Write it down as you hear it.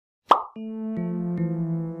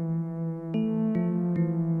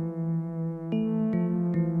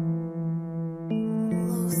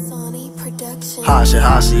Projectixi.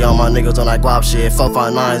 Hot shit, all my niggas on that guap shit.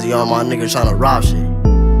 459s, all my niggas tryna rob shit.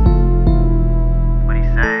 What he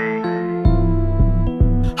say?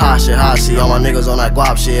 Hot shit, all my niggas on that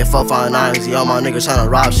guap shit. 459s, all my niggas tryna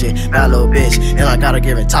rob shit. Bad little bitch, and I gotta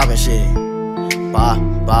give it top and shit. Bye.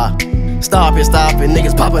 Stop it,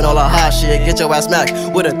 niggas poppin' all that hot shit. Get your ass smacked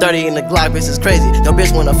with a 30 in the Glock, bitch, it's crazy. Your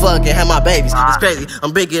bitch wanna fuck and have my babies, it's crazy.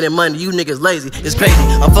 I'm big getting money, you niggas lazy, it's crazy.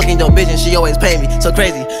 I'm fucking your bitch and she always pay me, so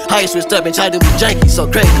crazy. How you switched up and try to do me janky, so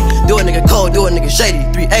crazy. Do a nigga cold, do a nigga shady,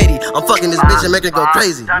 380. I'm fucking this bitch and make her go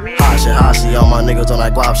crazy. Hot shit, all my niggas on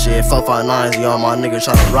that guap shit. 459s, all my niggas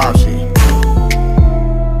tryna rob shit.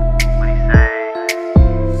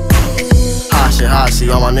 Hot shit,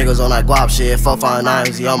 all my niggas on that guap shit.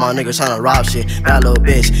 459s, all my niggas tryna rob shit. Bad little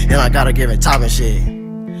bitch, and I gotta give it top and shit.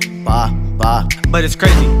 Bye. But it's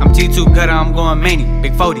crazy, I'm Tee2Gudda, I'm going many.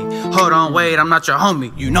 Big 40, hold on, wait, I'm not your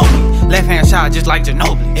homie, you know me. Left hand shot just like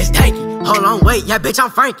Ginobili. It's tanky. Hold on, wait, yeah, bitch,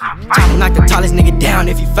 I'm Frankie. Choppin' like the tallest nigga down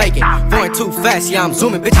if you faking. Going too fast, yeah, I'm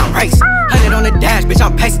zooming, bitch, I'm racing. 100 on the dash, bitch,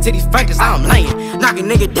 I'm pacing to these fractures, I'm laying. Knock a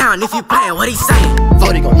nigga down if you playin' what he saying.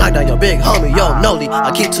 40 gon' knock down your big homie, yo, Noli.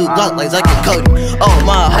 I keep 2 Glocks like Zack and Cody. Oh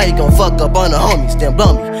my, how you gon' fuck up on the homies, then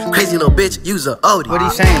blow me. Crazy little bitch, use a Odie. What he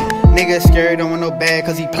saying? Nigga scared, don't want no bag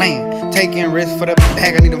cause he playin'. Taking risks for the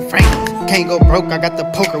bag, I need them frames. Can't go broke, I got the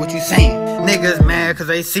poker, what you saying? Niggas mad cause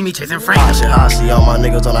they see me chasing frames. Hot shit, all my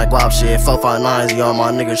niggas on that guap shit. 459s, all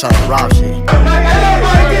my niggas tryna rob shit.